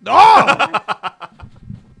him. Oh!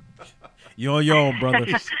 You're on your own, brother.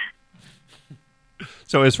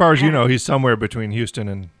 So as far as you know, he's somewhere between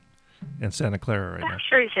Houston and Santa Clara right now. I'm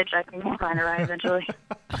sure he's hitchhiking. We'll find a ride eventually.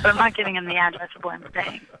 But I'm not giving him the address of where I'm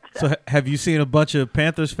staying. So have you seen a bunch of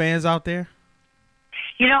Panthers fans out there?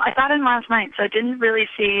 I got in last night, so I didn't really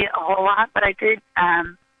see a whole lot, but I did,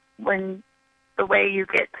 when the way you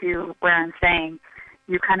get to where I'm staying,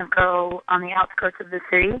 you kind of go on the outskirts of the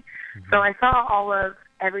city. So I saw all of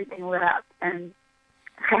everything lit up, and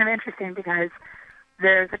it's kind of interesting because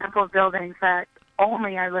there's a couple of buildings that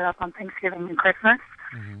only are lit up on Thanksgiving and Christmas,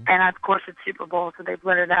 and of course it's Super Bowl, so they've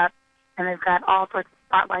lit it up, and they've got all sorts of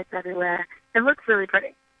spotlights everywhere. It looks really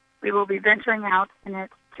pretty. We will be venturing out in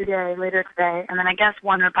it later today, and then I guess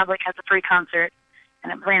One Republic has a free concert,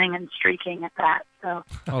 and I'm planning on streaking at that. So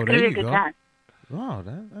there be a you good go. time. Oh,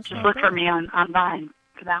 that's Just look for me on Vine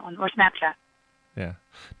for that one, or Snapchat. Yeah.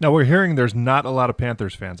 Now we're hearing there's not a lot of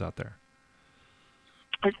Panthers fans out there.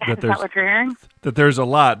 Is that what you're hearing? That there's a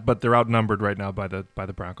lot, but they're outnumbered right now by the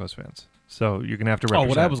Broncos fans. So you're gonna have to represent. Oh,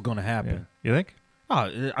 well, that was going to happen. Yeah. You think?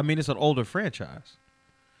 Oh, I mean, it's an older franchise.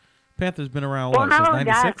 Panthers been around Well, since not only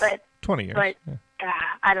that, '96. 20 years. but Yeah.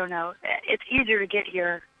 I don't know. It's easier to get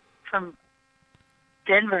here from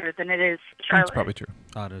Denver than it is Charlotte. That's probably true.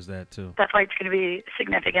 Oh, there's that too. That flight's going to be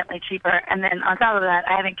significantly cheaper. And then on top of that,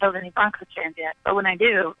 I haven't killed any Broncos fans yet. But when I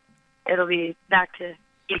do, it'll be back to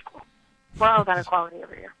equal. We're all about equality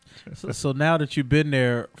over here. So now that you've been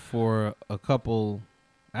there for a couple,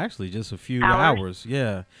 actually just a few hours,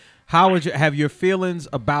 yeah. Have your feelings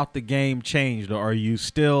about the game changed, or are you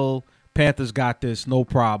still Panthers got this, no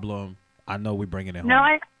problem? I know we're bringing it home. No,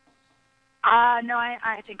 I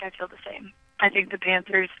think I feel the same. I think the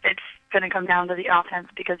Panthers, it's going to come down to the offense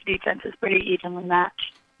because defense is pretty evenly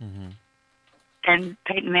matched. And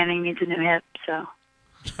Peyton Manning needs a new hip, so.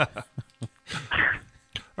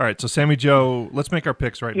 All right, so Sammi Jo, let's make our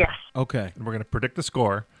picks right Yes. now. Okay. And we're going to predict the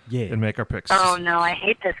score and make our picks. Oh, no, I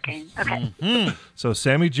hate this game. Okay. So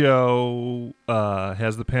Sammi Jo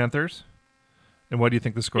has the Panthers. And what do you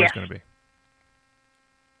think the score is going to be?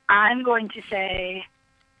 I'm going to say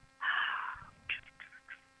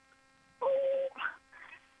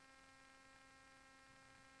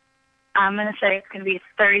I'm going to say it's going to be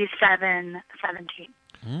 37-17.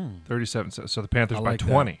 37. So the Panthers I by like that.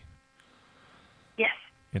 20. Yes.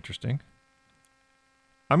 Interesting.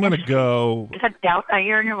 I'm going to go. Is that doubt I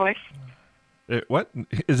hear in your voice? What?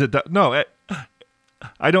 Is it? No,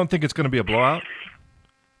 I don't think it's going to be a blowout.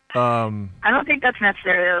 I don't think that's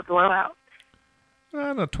necessarily a blowout. I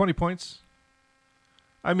don't know, 20 points.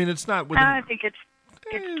 I mean, it's not within. I think it's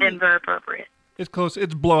Denver appropriate. It's close.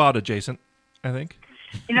 It's blowout adjacent, I think.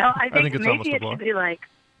 You know, I think it's almost maybe a it blowout. should be like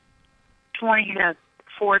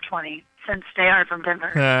 20-420 since they are from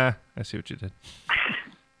Denver. I see what you did.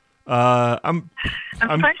 I'm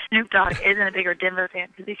surprised Snoop Dogg isn't a bigger Denver fan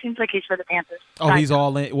because he seems like he's for the Panthers. Oh, he's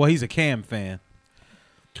all in. Well, he's a Cam fan.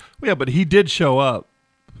 Yeah, but he did show up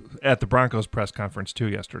at the Broncos press conference too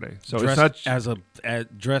yesterday. So Dressed it's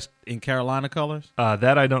not dressed in Carolina colors.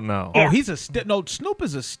 that I don't know. Yeah. Oh, he's no. Snoop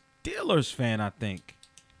is a Steelers fan, I think.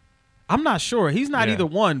 I'm not sure. He's not Yeah. either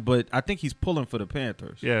one, but I think he's pulling for the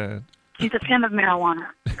Panthers. Yeah, He's a fan of marijuana.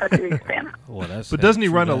 That's who he's a fan of. Well, but doesn't he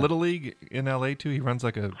true run a that. little league in LA too? He runs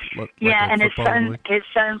like a Yeah, a and his football league.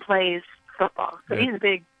 son plays football, so Yeah. he's a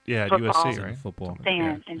big Yeah, at football USC, right? Football.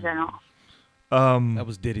 fan in general. That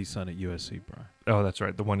was Diddy's son at USC, Brian. Oh, that's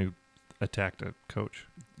right. The one who attacked a coach.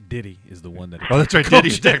 Diddy is the one that. Oh, that's right. Did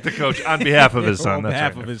he attack the coach on behalf of his son? On That's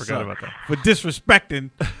behalf right. of I his forgot son. about that. For disrespecting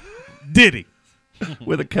Diddy.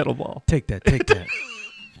 With a kettlebell. Take that.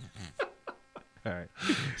 All right.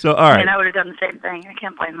 So, all right. And I would have done the same thing. I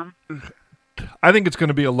can't blame them. I think it's going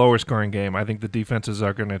to be a lower scoring game. I think the defenses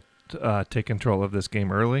are going to take control of this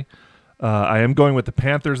game early. I am going with the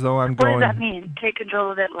Panthers, though. What does that mean? Take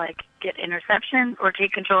control of it, like get interceptions, or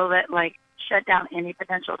take control of it, like shut down any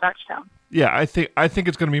potential touchdown? Yeah, I think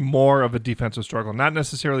it's going to be more of a defensive struggle, not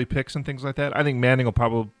necessarily picks and things like that. I think Manning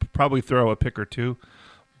will probably throw a pick or two,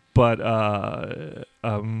 but I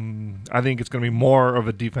think it's going to be more of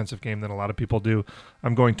a defensive game than a lot of people do.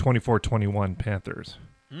 I'm going 24-21 Panthers.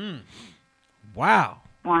 Wow.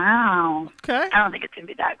 Okay. I don't think it's going to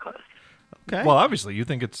be that close. Okay. Well, obviously, you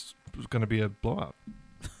think it's going to be a blowout.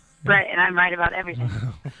 Right, and I'm right about everything.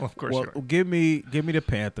 Well, of course well, you are. give me the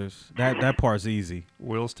Panthers. That part's easy.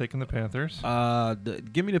 Will's taking the Panthers.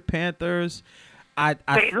 Give me the Panthers. Wait,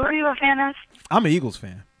 who are you a fan of? I'm an Eagles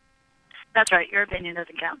fan. That's right. Your opinion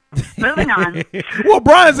doesn't count. Moving on. Well,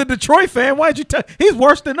 Brian's a Detroit fan. Why'd you tell? He's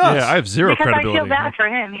worse than us. Yeah, I have zero Because credibility. I feel bad for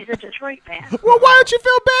him. He's a Detroit fan. Well, why don't you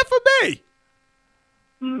feel bad for me?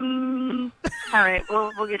 All right,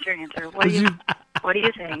 we'll get your answer. What do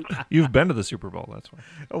you think? You've been to the Super Bowl, that's why.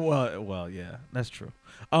 Well, yeah, that's true.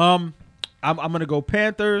 I'm gonna go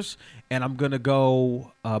Panthers, and I'm gonna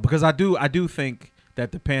go because I do think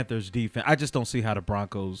that the Panthers defense. I just don't see how the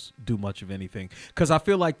Broncos do much of anything because I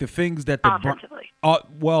feel like the things that the Offensively.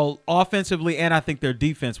 Offensively, and I think their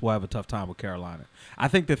defense will have a tough time with Carolina. I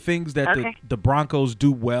think the things that Okay. the Broncos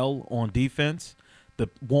do well on defense that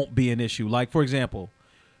won't be an issue. Like for example,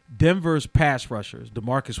 Denver's pass rushers,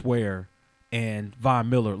 DeMarcus Ware and Von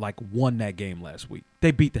Miller, won that game last week.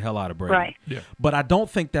 They beat the hell out of Brady. Right. Yeah. But I don't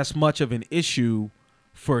think that's much of an issue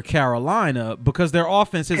for Carolina because their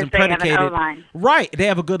offense isn't 'Cause they have an predicated. O-line. Right. They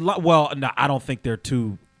have a good line. Well, no, I don't think their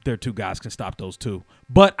two guys can stop those two.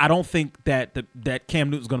 But I don't think that that Cam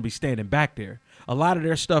Newton's going to be standing back there. A lot of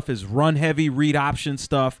their stuff is run heavy, read option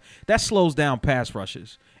stuff. That slows down pass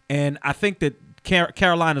rushes. And I think that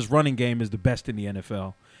Carolina's running game is the best in the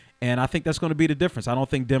NFL. And I think that's going to be the difference. I don't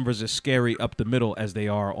think Denver's as scary up the middle as they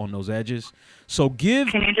are on those edges. So Can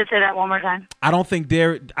you just say that one more time? I don't think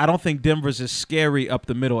Denver's as scary up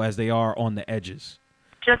the middle as they are on the edges.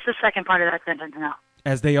 Just the second part of that sentence, no.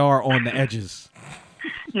 As they are on the edges.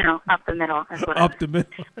 No, up the middle. Is what Up the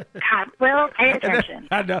middle. God, Will, pay attention.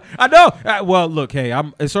 I know. Well, look, hey,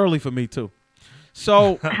 it's early for me too.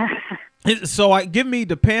 So give me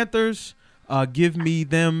the Panthers. Give me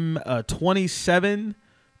them 27-17.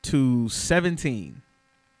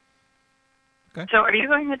 So are you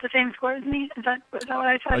going with the same score as me? Is that what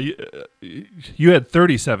I said? You had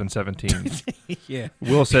 37-17. Yeah.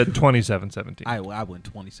 Will said 27-17. I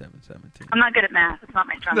went 27-17. I'm not good at math. It's not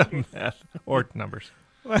my strong suit. Or numbers.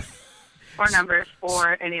 Or numbers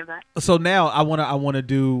or any of that. So now I want to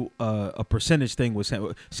do a percentage thing with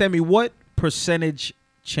Sammy. Sammy, what percentage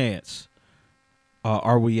chance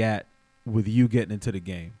are we at with you getting into the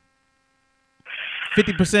game?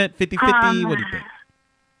 50%, 50-50? What do you think?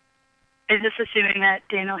 Is this assuming that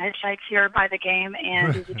Daniel Hitchhike's here by the game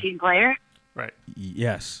and is a team player? Right.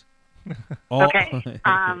 Yes. Okay.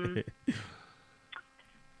 I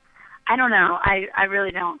don't know. I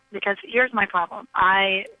really don't. Because here's my problem.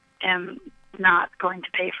 I am not going to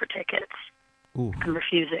pay for tickets. Ooh. I'm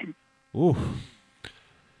refusing. Ooh.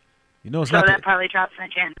 You know, it's So not. that probably drops my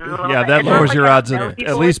chances a little Yeah, bit. that It's not lowers like your I odds know at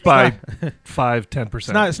people least with by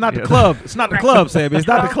 5-10%. It's not the club. It's not the club, Sammy. It's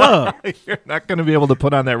not the club. You're not going to be able to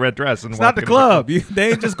put on that red dress and It's walk not the into club. They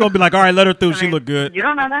ain't just gonna be like, all right, let her through. I She mean, look good. You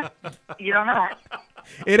don't know that. You don't know that.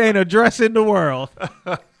 It ain't a dress in the world.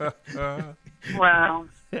 Well,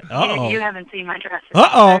 Uh-oh. you haven't seen my dresses.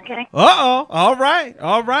 Uh-oh. Okay. Uh-oh. All right.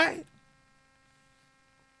 All right.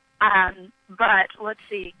 But let's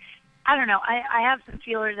see. I don't know. I have some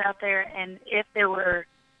feelers out there, and if there were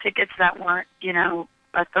tickets that weren't,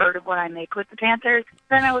 a third of what I make with the Panthers,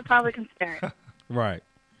 then I would probably consider it. Right.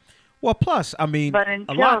 Well, plus, I mean, But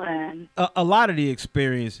until then, a lot of the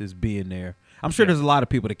experience is being there. I'm sure there's a lot of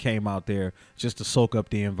people that came out there just to soak up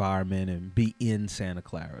the environment and be in Santa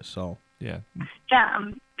Clara. So, Yeah. yeah,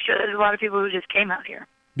 I'm sure there's a lot of people who just came out here.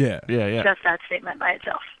 yeah. Yeah. Just that statement by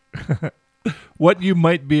itself. What you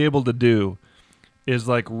might be able to do is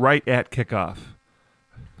like right at kickoff,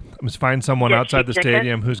 is find someone Get outside the cheap tickets?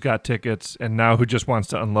 stadium who's got tickets and now who just wants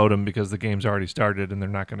to unload them because the game's already started and they're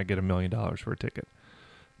not going to get $1 million for a ticket.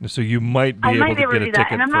 So you might be I able might be to able get to a do that,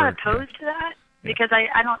 ticket and I'm not for- opposed to that because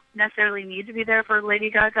I don't necessarily need to be there for Lady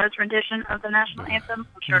Gaga's rendition of the national anthem.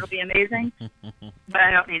 I'm sure it'll be amazing, but I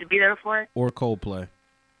don't need to be there for it. Or Coldplay.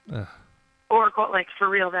 Or like for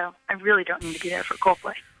real though, I really don't need to be there for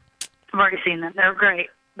Coldplay. I've already seen them; they're great,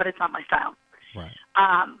 but it's not my style. Right.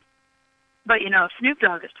 But if Snoop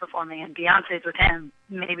Dogg is performing and Beyonce's with him,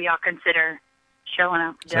 maybe I'll consider showing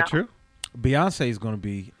up. Is that true? Beyonce's going to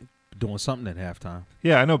be doing something at halftime.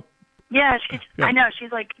 Yeah, I know. Yeah, Yeah. I know.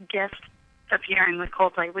 She's like guest appearing with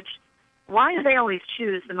Coldplay, which, why do they always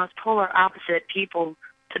choose the most polar opposite people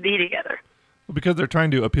to be together? Because they're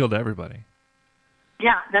trying to appeal to everybody.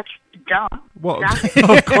 Yeah, that's dumb. Well,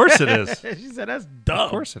 Exactly. of course it is. She said that's dumb. Of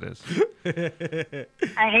course it is.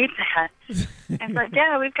 I hate that. It's like,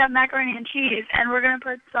 yeah, we've got macaroni and cheese, and we're going to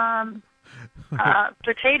put some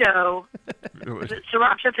potato,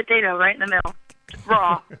 sriracha potato right in the middle,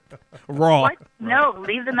 raw. Raw. What? No,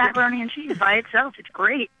 leave the macaroni and cheese by itself. It's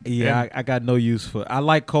great. Yeah, I got no use for. I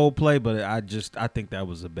like Coldplay, but I think that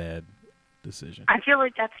was a bad decision. I feel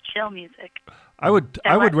like that's chill music. I would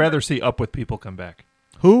rather see Up With People come back.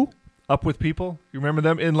 Who? Up With People? You remember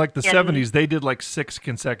them? In like the Yeah, 70s, they did like 6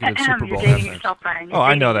 consecutive Super You're Bowl dating halftimes. yourself, Brian. You're Oh, I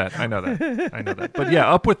dating know yourself. that. I know that. I know that. But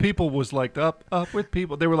yeah, Up With People was like Up With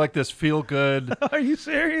People. They were like this feel good, Are you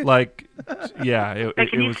serious? like, yeah.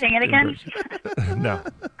 Wait, can you sing it again? No.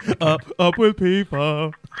 Up with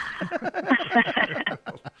people.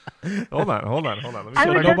 Hold on. Let me I see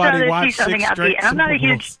would if I just can. nobody rather see watched something 6 upbeat. straight And I'm not a Super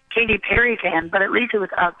huge Bowls. Katy Perry fan, but at least it was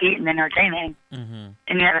upbeat and entertaining. Mm-hmm.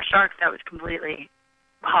 And you had a Sharks that was completely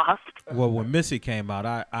lost. Well, when Missy came out,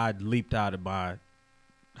 I leaped out of my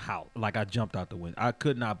house. Like I jumped out the window. I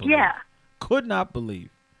could not believe. Yeah, Could not believe.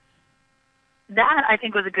 that I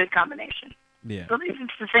think was a good combination. Yeah. So at least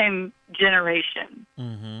it's the same generation.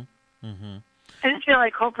 Mm-hmm. Mm-hmm. I just feel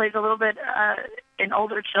like Coldplay's a little bit an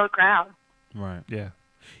older, chill crowd. Right. Yeah.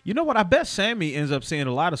 You know what? I bet Sammy ends up seeing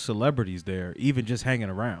a lot of celebrities there, even just hanging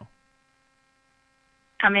around.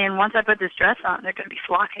 I mean, once I put this dress on, they're going to be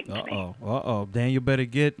flocking to me. Uh-oh. Daniel better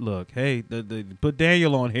look. Hey, put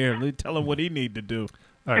Daniel on here. Tell him what he need to do.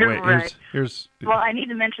 All right, wait. Right. Here's Well, I need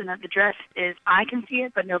to mention that the dress is, I can see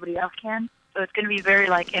it, but nobody else can. So it's going to be very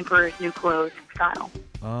like Emperor's New Clothes style.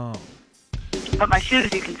 Oh. But my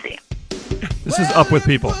shoes you can see. This is Up With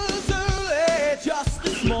People.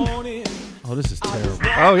 Oh, this is terrible.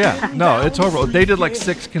 Oh, yeah. No, it's horrible. They did like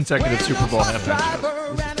 6 consecutive Super Bowl halftime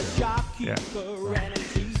shows. Yeah.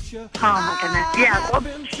 Oh, my goodness. Yeah, well,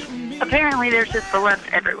 apparently there's just celebs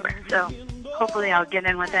everywhere. So hopefully I'll get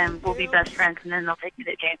in with them. We'll be best friends, and then they'll take me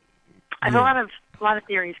to the game. I have a lot of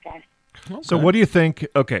theories, guys. So what do you think?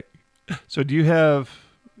 Okay. So do you have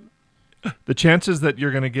the chances that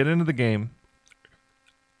you're going to get into the game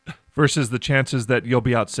versus the chances that you'll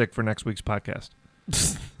be out sick for next week's podcast?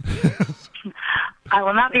 I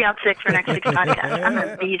will not be out sick for next week's podcast. I'm going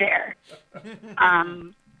to be there.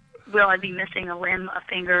 Will I be missing a limb, a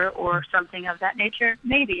finger, or something of that nature?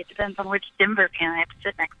 Maybe. It depends on which Denver fan I have to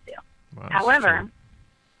sit next to. Wow, However,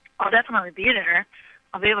 I'll definitely be there.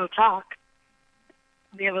 I'll be able to talk.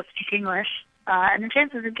 I'll be able to speak English. And the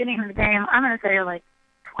chances of getting into the game, I'm going to say are like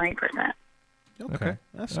 20%. Okay.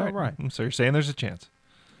 That's all right. So you're saying there's a chance.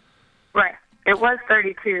 Right. It was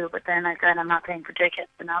 32, but then I said I'm not paying for tickets,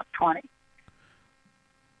 and now it's 20.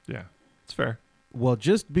 Yeah, it's fair. Well,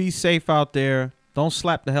 just be safe out there. Don't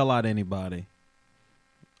slap the hell out of anybody.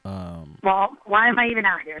 Well, why am I even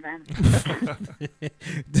out here then?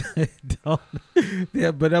 Don't,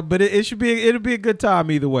 yeah, but it should be it'll be a good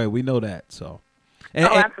time either way. We know that. So And,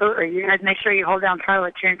 absolutely. You guys make sure you hold down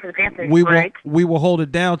Charlotte cheering for the Panthers, we right? we will hold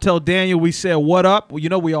it down. Tell Daniel we said what up. Well, you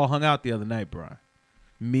know we all hung out the other night, Brian.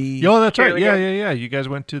 Me. Oh, that's Sure right. we Yeah, did. yeah. You guys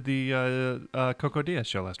went to the Coco Diaz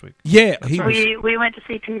show last week. Yeah, We went to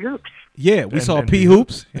see P. Hoops. Yeah, we And- saw and P P.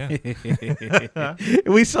 Hoops. Yeah.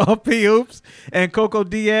 We saw P Hoops and Coco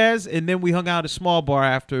Diaz, and then we hung out at a small bar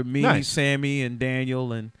after me, Nice. Sammy, and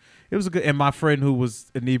Daniel, and it was a good. And my friend who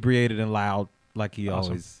was inebriated and loud, like he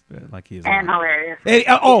Awesome. always, like he is. And loud. hilarious. And,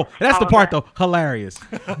 that's the All part that. though, hilarious.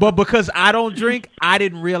 But because I don't drink, I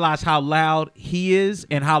didn't realize how loud he is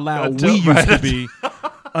and how loud we used to be.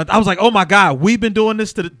 I was like, oh my God, we've been doing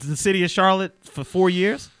this to the city of Charlotte for 4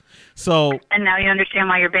 years. So And now you understand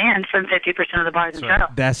why you're banned from 50% of the bars in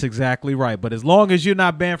Charlotte. that's exactly right. But as long as you're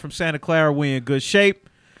not banned from Santa Clara, we're in good shape.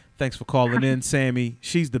 Thanks for calling in, Sammy.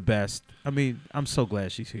 She's the best. I mean, I'm so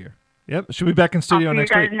glad she's here. Yep. She'll be back in I'll studio see you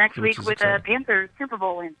next guys week. next which week is with a exciting. Panthers Super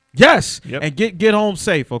Bowl win. Yes. Yep. And get home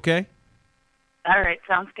safe, okay? All right,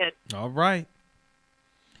 sounds good. All right.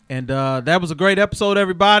 And that was a great episode,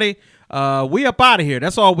 everybody. We up out of here.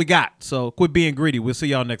 That's all we got. So quit being greedy. We'll see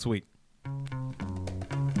y'all next week.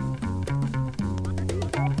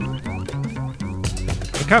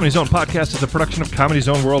 The Comedy Zone podcast is a production of Comedy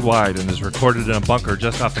Zone Worldwide and is recorded in a bunker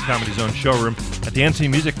just off the Comedy Zone showroom at the NC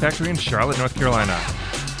Music Factory in Charlotte, North Carolina.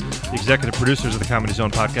 The executive producers of the Comedy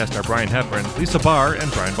Zone podcast are Brian Heffern, Lisa Barr,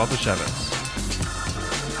 and Brian Baltashevitz.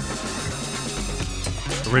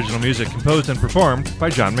 Original music composed and performed by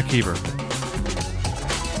John McKeever.